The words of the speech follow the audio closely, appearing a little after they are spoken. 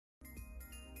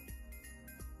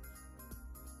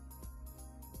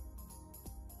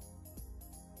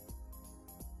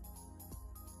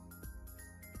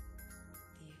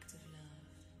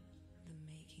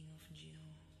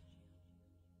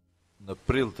Në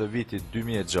prill të vitit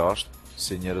 2006,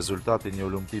 si një rezultat i një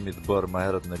ulumtimi të bërë më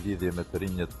herët në lidhje me të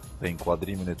rinjët dhe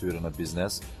inkuadrimin e tyre në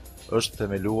biznes, është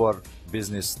themeluar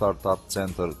Business Startup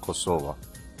Center Kosova.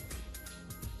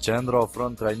 Qendra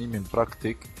ofron trajnimin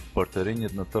praktik për të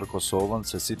rinjët në tërë Kosovën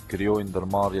se si të krijojnë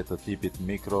ndërmarrje të tipit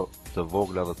mikro, të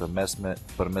vogla dhe të mesme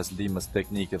përmes ndihmës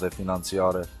teknike dhe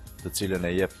financiare, të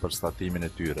cilën e jep për statimin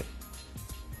e tyre.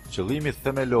 Qëllimi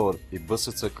themelor i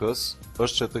BSC-s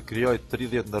është që të krijojë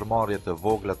 30 ndërmarrje të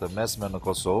vogla të mesme në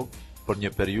Kosovë për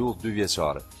një periudhë 2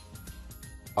 vjeçare.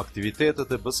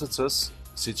 Aktivitetet e BSC-s,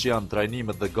 siç janë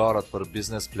trajnimet dhe garat për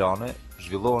biznes plane,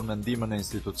 zhvillohen me ndihmën e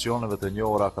institucioneve të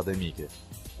njohura akademike,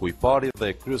 ku i pari dhe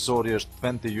kryesori është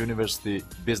Twente University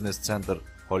Business Center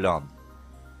Holland.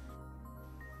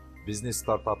 Business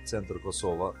Startup Center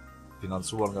Kosova,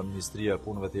 financuar nga Ministria e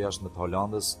Punëve të Jashtme të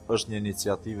Holandës, është një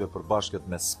iniciativë e përbashkët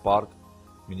me Spark,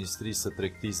 Ministrisë së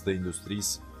Tregtisë dhe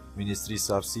Industrisë, Ministrisë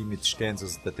së Arsimit,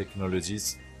 Shkencës dhe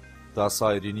Teknologjisë, të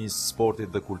asaj rinisë,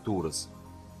 sportit dhe kulturës,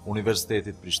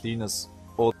 Universitetit Prishtinës,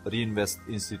 Reinvest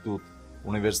Institute,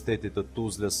 Universitetit të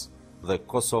Tuzlës dhe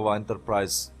Kosova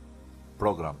Enterprise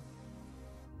Program.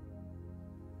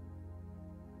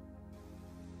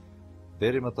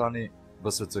 Deri më tani,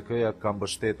 BSC-ja ka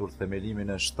mbështetur themelimin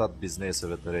e 7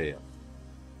 bizneseve të reja.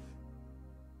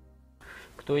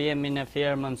 Këtu jemi në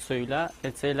firmën Syla, e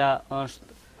cila është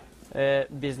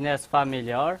biznes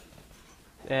familjar,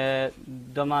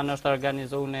 domethënë është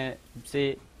organizuar si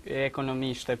ekonomi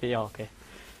shtëpiake.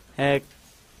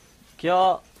 Kjo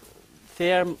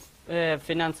firmë,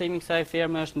 financimi i kësaj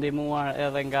firme është ndihmuar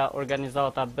edhe nga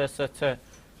organizata BSC,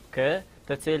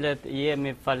 të cilët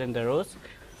jemi falënderues,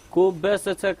 ku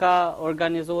BSC ka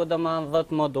organizuar domethënë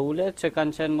 10 module, që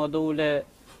kanë qenë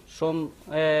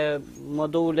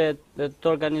module të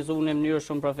organizuar në mënyrë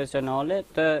shumë profesionale,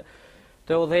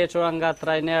 të udhëhequra nga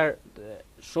trajner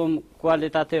shumë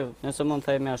kualitativ, nëse mund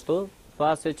të themi ashtu,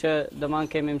 pasi që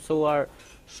domethënë kemi mësuar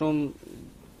shumë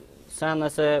sa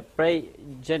nëse prej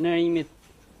gjenerimit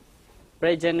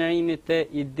të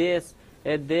idesë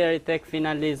e deri tek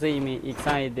finalizimi i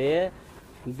kësaj ideje,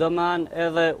 domethënë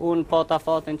edhe unë pata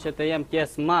fatin që të jem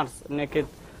pjesë marrës në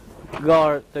këtë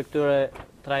garë të këtyre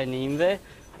trajnimeve,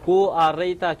 ku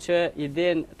arrita që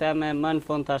idenë teme më në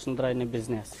fund tash ndroj në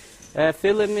biznes.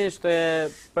 Fillimisht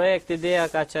projekt ideja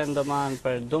ka qenë domethënë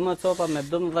për 12 copa me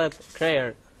 12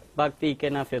 krerë bakti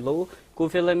kena fillu, ku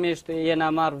fillimisht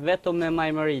jena marrë vetëm me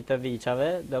majmëri të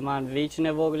viçave, domethënë viçin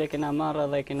e vogël e kena marrë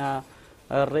dhe kena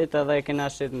rritë dhe kena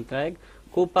shit në treg,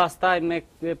 ku pastaj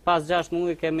pas 6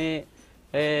 muaj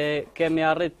kemi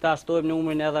arrit të ashtojmë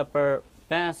numrin edhe për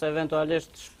 5,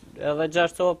 eventualisht edhe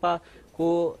 6 copa, ku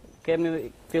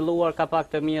kemi filluar ka pak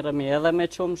të mirëmi edhe me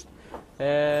qumsht,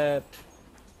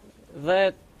 dhe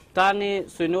tani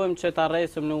synojmë që të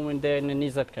arresim numrin deri në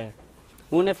 20 krerë.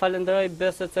 Unë e falenderoj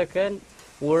BSC-n,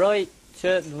 uroj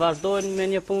që të vazhdojnë me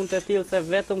një punë të tillë se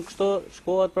vetëm kështu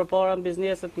shkohet përpara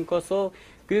bizneset në Kosovë.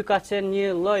 Ky ka qenë një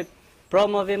lloj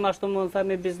promovim, ashtu mund të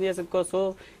themi, biznesit në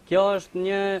Kosovë. Kjo është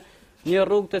një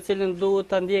rrugë të cilën duhet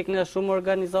ta ndjeknë shumë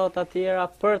organizata të tjera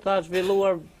për ta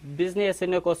zhvilluar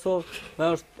biznesin në Kosovë, dhe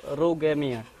është rrugë e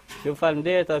mirë. Ju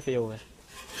falenderoj të juve.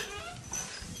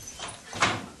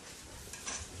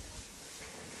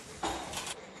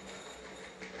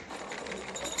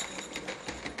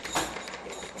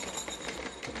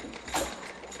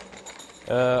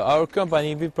 Our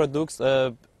company, we produce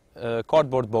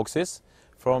cardboard boxes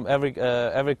from every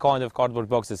kind of cardboard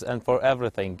boxes, and for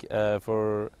everything.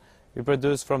 We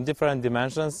produce from different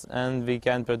dimensions, and we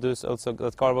can produce also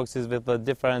card boxes with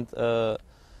different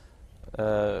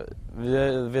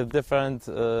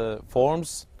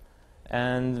forms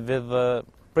and with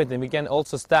printing. We can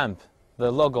also stamp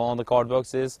the logo on the card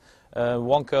boxes,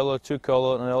 1 color, 2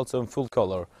 color, and also in full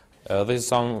color.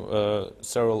 This is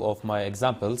several of my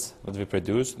examples that we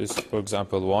produce. This is, for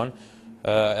example, one.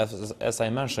 As I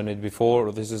mentioned it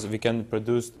before, we can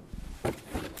produce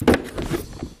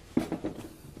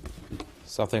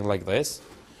something like this,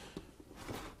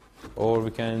 or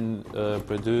we can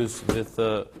produce with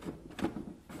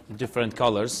different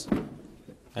colors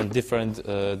and different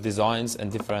designs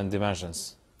and different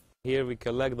dimensions. Here we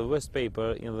collect the waste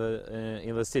paper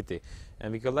in the city,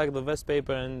 and we collect the waste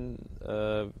paper and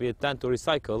we intend to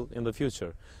recycle in the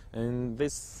future. In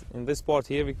this part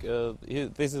here,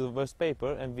 this is the waste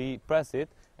paper, and we press it,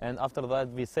 and after that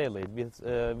we sell it.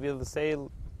 We'll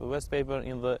sell the waste paper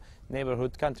in the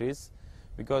neighborhood countries,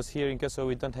 because here in Kosovo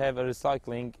we don't have a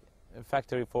recycling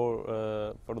factory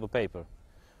for the paper.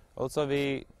 Also,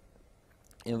 in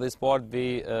this part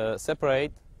we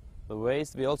separate the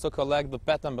waste. We also collect the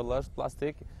PET emballage,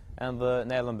 plastic, and the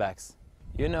nylon bags.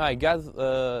 You know, I got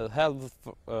help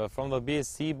from the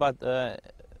BSC, but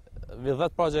with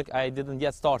that project I didn't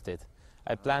get started.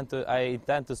 I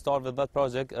intend to start with that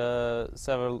project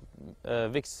several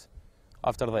weeks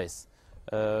after this,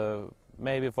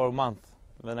 maybe for a month.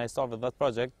 When I start with that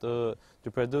project to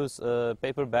produce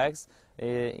paper bags,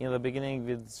 in the beginning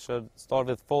we should start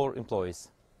with 4 employees.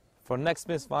 For next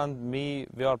Smith Fund,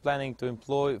 we are planning to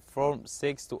employ from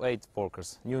 6 to 8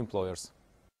 workers, new employers.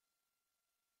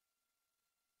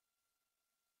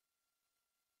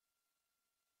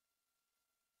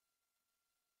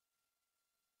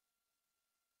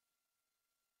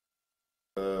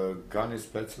 GAN is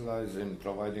specialized in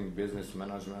providing business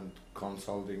management,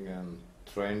 consulting and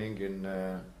training in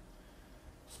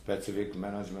specific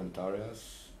management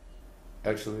areas.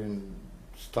 Actually, in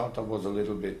startup was a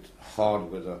little bit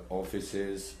hard with the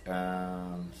offices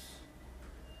and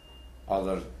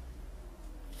other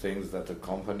things that the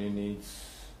company needs,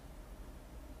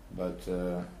 but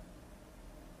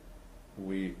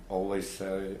we always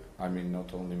say, I mean,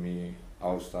 not only me,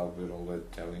 our staff, we're always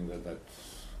telling that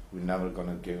we're never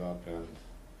gonna give up, and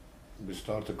we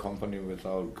start a company with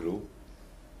our group,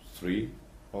 3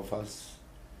 of us,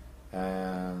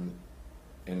 and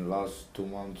in last 2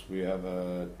 months we have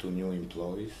 2 new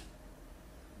employees,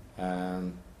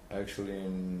 and actually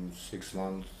in 6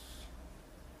 months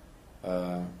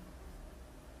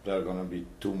there are gonna be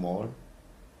 2 more.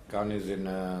 GAN is in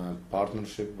a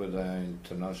partnership with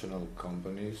international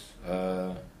companies.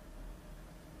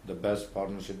 The best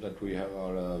partnership that we have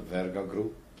are Verga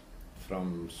Group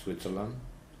from Switzerland,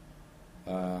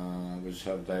 which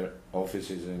have their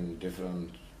offices in different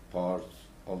parts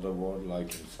of the world,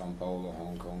 like in Sao Paulo,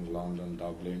 Hong Kong, London,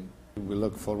 Dublin. We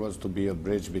look forward to be a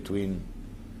bridge between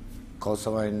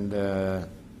Kosovo and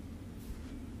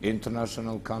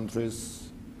international countries,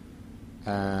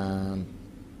 and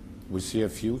we see a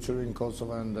future in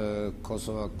Kosovo and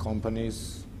Kosovo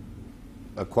companies.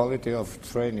 The quality of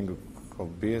training of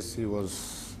BSC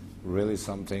was really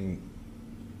something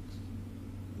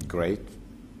great,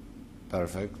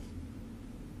 perfect,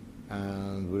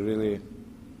 and we really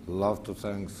love to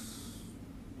thank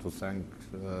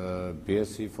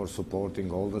BSC for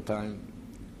supporting all the time,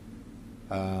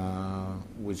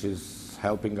 which is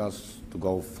helping us to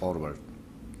go forward.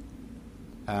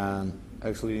 And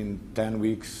actually in 10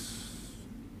 weeks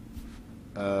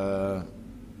there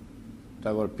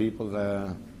were people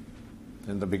that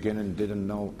in the beginning didn't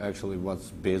know actually what's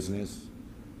business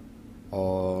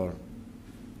or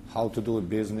how to do a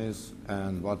business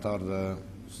and what are the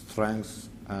strengths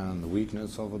and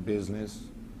weaknesses of a business.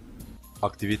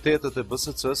 Aktivitetet e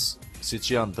BSC-s,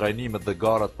 siç janë trajnimet dhe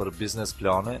garat për biznes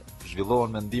plane,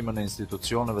 zhvillohen me ndihmën e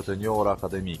institucioneve të njohura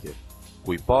akademike,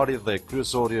 ku i pari dhe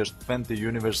kryesori është Twente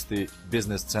University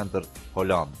Business Center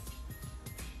Holland.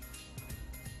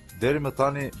 Deri më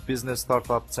tani, Business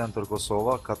Startup Center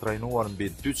Kosova ka trajnuar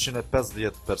mbi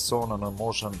 250 persona në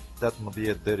moshën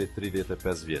 18 deri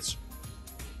 35 vjeç.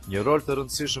 Një rol të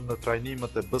rëndësishëm në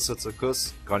trajnimet e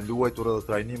BSC-s kanë luajtur edhe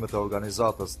trajnimet e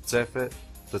organizatës CEFE,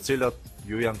 të cilat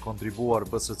ju janë kontribuar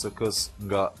BSC-s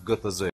nga GTZ.